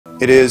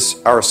It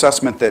is our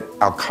assessment that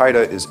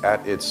al-Qaeda is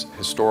at its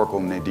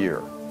historical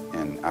nadir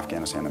in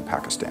Afghanistan and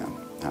Pakistan.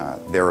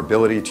 Their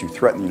ability to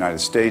threaten the United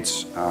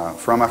States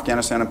from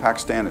Afghanistan and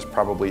Pakistan is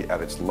probably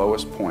at its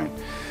lowest point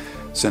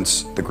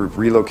since the group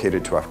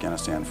relocated to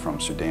Afghanistan from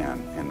Sudan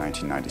in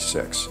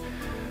 1996.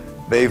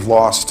 They've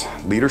lost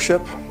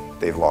leadership,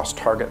 they've lost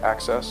target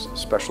access,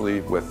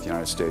 especially with the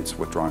United States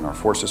withdrawing our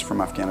forces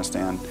from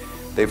Afghanistan.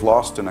 They've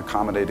lost an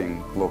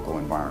accommodating local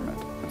environment,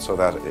 and so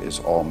that is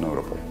all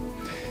notable.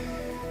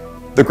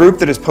 The group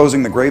that is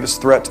posing the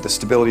gravest threat to the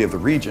stability of the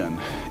region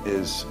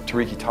is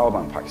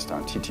Tehreek-i-Taliban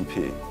Pakistan,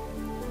 TTP.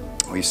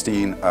 We've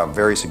seen a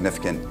very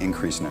significant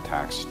increase in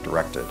attacks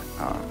directed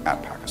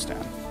at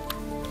Pakistan.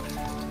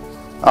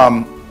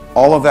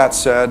 All of that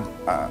said,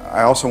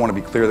 I also want to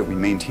be clear that we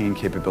maintain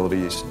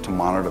capabilities to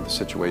monitor the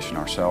situation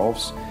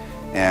ourselves.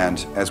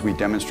 And as we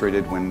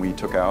demonstrated when we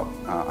took out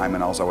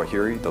Ayman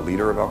al-Zawahiri, the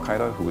leader of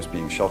al-Qaeda, who was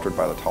being sheltered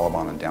by the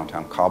Taliban in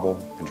downtown Kabul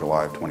in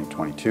July of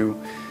 2022,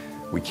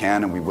 we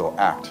can and we will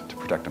act to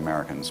protect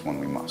Americans when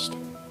we must.